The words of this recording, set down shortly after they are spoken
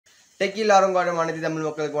டெக்கில் ஆரங்காடும் அனைத்து தமிழ்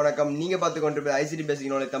மக்களுக்கு வணக்கம். நீங்கள் பார்த்து கொண்டிருப்பது ICT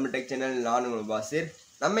basic knowledge Tamil tech channel. நான் உங்கள் பாசிர்.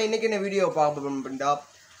 நம்ம இன்றைக்கி என்ன வீடியோ பார்க்க பண்ணிட்டா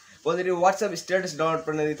வந்துட்டு வாட்ஸ்அப் ஸ்டேட்டஸ் டவுன்லோட்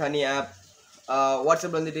பண்ணது தனி ஆப்,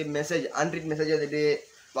 வாட்ஸ்அப்பில் வந்துட்டு மெசேஜ் அன்ரீட் மெசேஜ் வந்துட்டு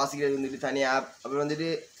வாசிக்கிறது வந்துட்டு தனி ஆப், அப்புறம் வந்துட்டு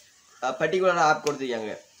பர்டிகுலராக ஆப்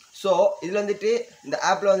கொடுத்துருக்காங்க. ஸோ இதில் வந்துட்டு இந்த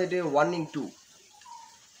ஆப்பில் வந்துட்டு 1 in 2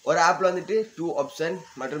 ஒரு ஆப்பில் வந்துட்டு 2 ஆப்ஷன்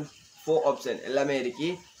மற்றும் 4 ஆப்ஷன் எல்லாமே இருக்கு.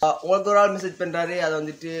 உங்களுக்கு ஒரு ஆள் மெசேஜ் பண்ணுறாரு, அதை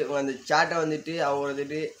வந்துட்டு அந்த சேட்டை வந்துட்டு அவங்க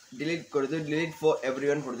வந்துட்டு delete for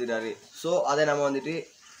everyone கொடுத்துட்டாரு. ஸோ அதை நம்ம வந்துட்டு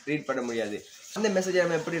ரீட் பண்ண முடியாது. அந்த மெசேஜை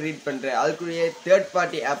நம்ம எப்படி ரீட் பண்ணுறேன், அதுக்குரிய தேர்ட்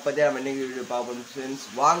பார்ட்டி ஆப் பற்றி நம்ம இன்னைக்கு வீடியோ பார்ப்போம். ஃப்ரெண்ட்ஸ்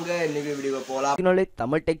வாங்க இன்னைக்கு வீடியோ போகலாம்.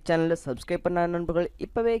 தமிழ் டெக் சேனலில் சப்ஸ்கிரைப் பண்ண நண்பர்கள்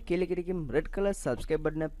இப்போவே கீழே கிடைக்கும் ரெட் கலர் சப்ஸ்கிரைப்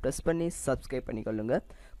பட்டனை ப்ரெஸ் பண்ணி சப்ஸ்கிரைப் பண்ணிக்கொள்ளுங்க.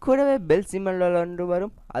 கூடவே பெல் சிம்பிள் ஒன்று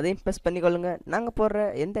வரும், அதையும் ப்ரெஸ் பண்ணிக்கொள்ளுங்க. நாங்கள் போடுற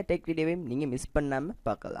எந்த டெக் வீடியோவையும் நீங்கள் மிஸ் பண்ணாமல்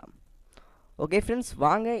பார்க்கலாம். ஓகே ஃப்ரெண்ட்ஸ்,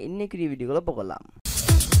 வாங்க இன்னைக்கு வீடியோக்குள்ள போகலாம்.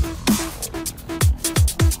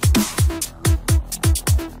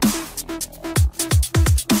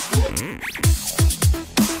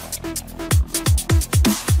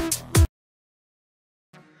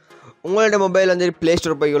 உங்களோட மொபைல் வந்துட்டு ப்ளே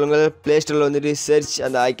ஸ்டோர் போய்க்கொள்ளுங்கள். ப்ளே ஸ்டோரில் வந்துட்டு சர்ச்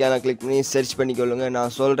அந்த ஐக்கானை கிளிக் பண்ணி சர்ச் பண்ணிக்கொள்ளுங்க.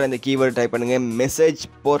 நான் சொல்கிறேன் இந்த கீவேர்டு டைப் பண்ணுங்கள். மெசேஜ்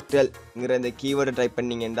போர்ட்டல்ங்கிற இந்த கீவேர்டை டைப்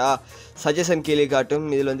பண்ணிங்கன்னா சஜஷன் கீழே காட்டும்.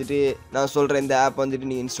 இதில் வந்துட்டு நான் சொல்கிறேன் இந்த ஆப் வந்துட்டு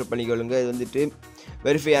நீங்கள் இன்ஸ்டால் பண்ணிக்கொள்ளுங்க. இது வந்துட்டு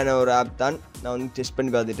வெரிஃபை ஆன ஒரு ஆப் தான். நான் வந்து டெஸ்ட்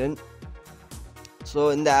பண்ணி பார்த்துட்டேன்.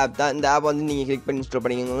 ஸோ இந்த ஆப் தான். இந்த ஆப் வந்து நீங்கள் கிளிக் பண்ணி இன்ஸ்டால்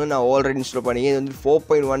பண்ணிக்கோங்க. நான் ஆல்ரெடி இன்ஸ்டால் பண்ணிங்க. இது வந்து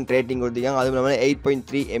 4.1 ரேட்டிங் கொடுத்துருக்காங்க. அதுவும் இல்லாமல்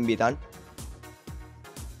 8.3 MB தான்.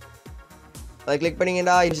 அதை கிளிக்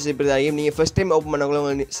பண்ணிங்கன்னா இப்படி தான். நீங்கள் ஃபஸ்ட் டைம் ஓப்பன் பண்ணவங்களும்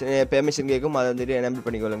உங்களுக்கு பெர்மிஷன் கேட்கும், அதை வந்துட்டு எனேபிள்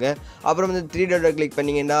பண்ணிக்கொள்ளுங்க. அப்புறம் வந்து 3 டாட்டை கிளிக்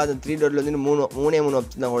பண்ணிங்கன்னா அந்த 3 டாட்டில் வந்து மூணே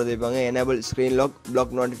ஆப்ஷன் தான் கொடுத்துருப்பாங்க. Enable screen lock,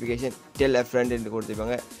 black notification, del எ ஃப்ரெண்ட் என்று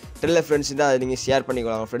கொடுத்துருப்பாங்க. டெல் எ ஃப்ரெண்ட்ஸ் தான், அதை நீங்கள் ஷேர்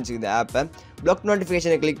பண்ணிக்கொள்ளாங்க ஃப்ரெண்ட்ஸுக்கு இந்த ஆப்பை. பிளாக்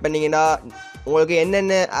நோட்டிஃபிகேஷனை கிளிக் பண்ணிங்கன்னா உங்களுக்கு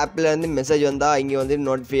என்னென்ன ஆப்பில் வந்து மெசேஜ் வந்தால் இங்கே வந்து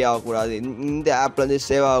நோட்டிஃபை ஆகக்கூடாது, இந்த ஆப்பில் வந்து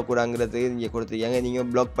சேவ் ஆகக்கூடாதுங்கிறது இங்கே கொடுத்துருக்காங்க. நீங்கள்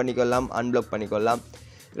பிளாக் பண்ணிக்கொள்ளலாம், அன்பிளாக் பண்ணிக்கொள்ளலாம்.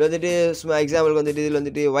 இதில் வந்துட்டு சும்மா எக்ஸாம்பிளுக்கு வந்துட்டு இதில்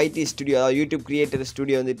வந்துட்டு YT ஸ்டுடியோ, அதாவது யூடியூப் கிரியேட்டர்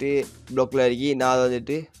ஸ்டுடியோ வந்துட்டு பிளாக்ல இருக்கி, நான் அதை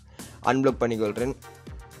வந்துட்டு அன்பிளாக் பண்ணிக்கொள்கிறேன்.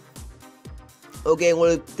 ஓகே,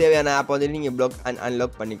 உங்களுக்கு தேவையான ஆப்பை வந்துட்டு நீங்கள் பிளாக்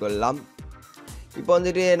அன்லாக் பண்ணிக்கொள்ளலாம். இப்போ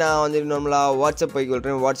வந்துட்டு நான் வந்துட்டு நார்மலாக வாட்ஸ்அப்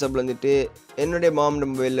போய்க்கொள்கிறேன். வாட்ஸ்அப்பில் வந்துட்டு என்னுடைய மாம்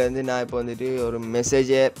மொபைல்லேருந்து நான் இப்போ வந்துட்டு ஒரு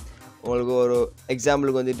மெசேஜை உங்களுக்கு ஒரு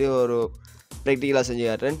எக்ஸாம்பிளுக்கு வந்துட்டு ஒரு ப்ராக்டிக்கலாக செஞ்சு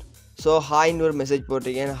காட்டுறேன். ஸோ ஹாய்ன்னு ஒரு மெசேஜ்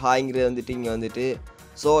போட்டிருக்கேன். ஹாய்ங்கிறது வந்துட்டு இங்கே வந்துட்டு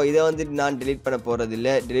ஸோ இதை வந்துட்டு நான் delete பண்ண போகிறதில்ல.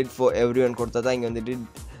 delete for everyone கொடுத்தா தான் இங்கே வந்துட்டு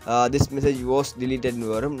this message was deletedன்னு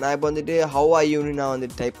வரும். நான் இப்போ வந்துட்டு how are youன்னு நான்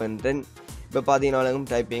வந்துட்டு டைப் பண்ணுறேன். இப்போ பார்த்தீங்கன்னா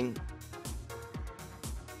typing.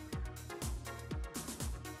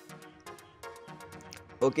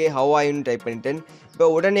 Okay, how are youன்னு type பண்ணிட்டேன். இப்போ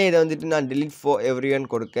உடனே இதை வந்துட்டு நான் delete for everyone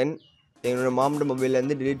கொடுக்கேன். என்னோடய மாமோட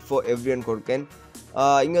மொபைல்லேருந்து delete for everyone கொடுக்கேன்.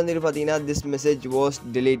 இங்கே வந்துட்டு பார்த்தீங்கன்னா this message was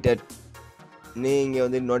deleted இங்கே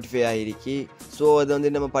வந்து நோட்டிஃபை ஆகிருக்கு. ஸோ அது வந்து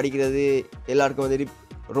நம்ம படிக்கிறது எல்லாருக்கும் வந்துட்டு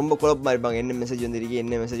ரொம்ப குழப்பமாக இருப்பாங்க. என்ன மெசேஜ் வந்துருக்கு,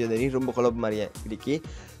 என்ன மெசேஜ் வந்துருக்கு, ரொம்ப குழப்பமாக இருக்கு.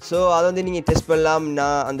 ஸோ அதை வந்து நீங்கள் டெஸ்ட் பண்ணலாம்.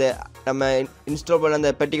 நான் அந்த நம்ம இன்ஸ்டால் பண்ண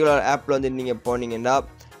அந்த பர்டிகுலர் ஆப்பில் வந்துட்டு நீங்கள் போனீங்கன்னா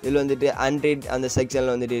இதில் வந்துட்டு அன்ரீட் அந்த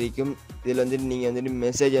செக்ஷனில் வந்துட்டு இருக்கும். இதில் வந்துட்டு நீங்கள் வந்துட்டு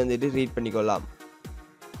மெசேஜை வந்துட்டு ரீட் பண்ணிக்கொள்ளலாம்.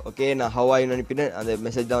 ஓகே, நான் ஹவாயின்னு அனுப்பிட்டேன். அந்த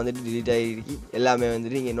மெசேஜ் தான் வந்துட்டு டிலீட் ஆகிருக்கு. எல்லாமே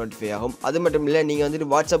வந்துட்டு இங்கே நோட்டிஃபை ஆகும். அது மட்டும் இல்லை, நீங்கள் வந்துட்டு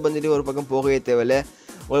வாட்ஸ்அப் வந்துட்டு ஒரு பக்கம் போகவே தேவையில்லை.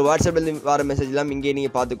 ஒரு வாட்ஸ்அப்லேருந்து வர மெசேஜ்லாம் இங்கே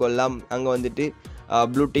நீங்கள் பார்த்துக்கொள்ளலாம். அங்கே வந்துட்டு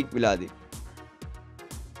ப்ளூ டிக் விழாது.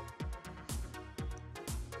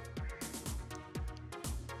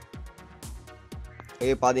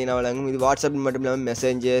 ஓகே, பார்த்தீங்கன்னா வழங்கும். இது வாட்ஸ்அப் மட்டும் இல்லாமல்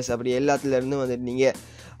மெசேஞ்சர்ஸ் அப்படி எல்லாத்துலேருந்தும் வந்துட்டு நீங்கள்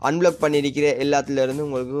அன்பிளாக் பண்ணியிருக்கிற எல்லாத்துலேருந்து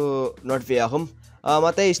உங்களுக்கு நோட்டிஃபை ஆகும்.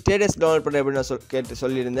 மற்ற ஸ்டேட்டஸ் டவுன்லோட் பண்ணுற அப்படின்னு நான்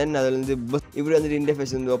சொல்லியிருந்தேன். அதில் வந்து இப்படி வந்துட்டு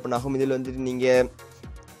இன்டர்ஃபேஸ் வந்து ஓப்பன் ஆகும். இதில் வந்துட்டு நீங்கள்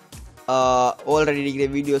ஆல்ரெடி இருக்கிற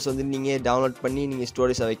வீடியோஸ் வந்துட்டு நீங்கள் டவுன்லோட் பண்ணி நீங்கள்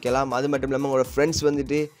ஸ்டோரிஸை வைக்கலாம். அது மட்டும் இல்லாமல் உங்களோட ஃப்ரெண்ட்ஸ்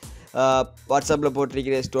வந்துட்டு வாட்ஸ்அப்பில்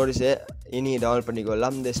போட்டிருக்கிற ஸ்டோரிஸை நீங்கள் டவுன்லோட்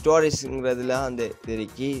பண்ணிக்கொள்ளலாம். இந்த ஸ்டோரிஸுங்கிறதுல அந்த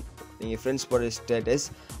இதுக்கு நீங்கள் ஃப்ரெண்ட்ஸ் போடுற ஸ்டேட்டஸ்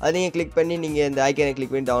அதை நீங்கள் கிளிக் பண்ணி நீங்கள் இந்த ஐக்கானை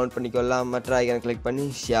கிளிக் பண்ணி டவுன்லோட் பண்ணிக்கொள்ளலாம். மற்ற ஐக்கானை கிளிக் பண்ணி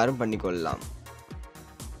ஷேரும் பண்ணிக்கொள்ளலாம்.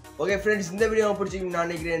 ஓகே ஃப்ரெண்ட்ஸ், இந்த வீடியோ பிடிச்சிங்கன்னு நான்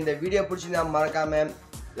நினைக்கிறேன். இந்த வீடியோ பிடிச்சிருந்தா மறக்காமல்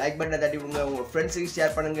லைக் பட்டனை தட்டி விடுங்க. உங்கள் ஃப்ரெண்ட்ஸுக்கு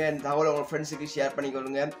ஷேர் பண்ணுங்கள். இந்த தகவலை உங்கள் ஃப்ரெண்ட்ஸுக்கு ஷேர்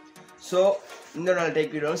பண்ணிக்கொள்ளுங்க. ஸோ இன்னொரு நாள்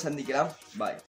டேக் வீடியோவில் சந்திக்கலாம். பாய்.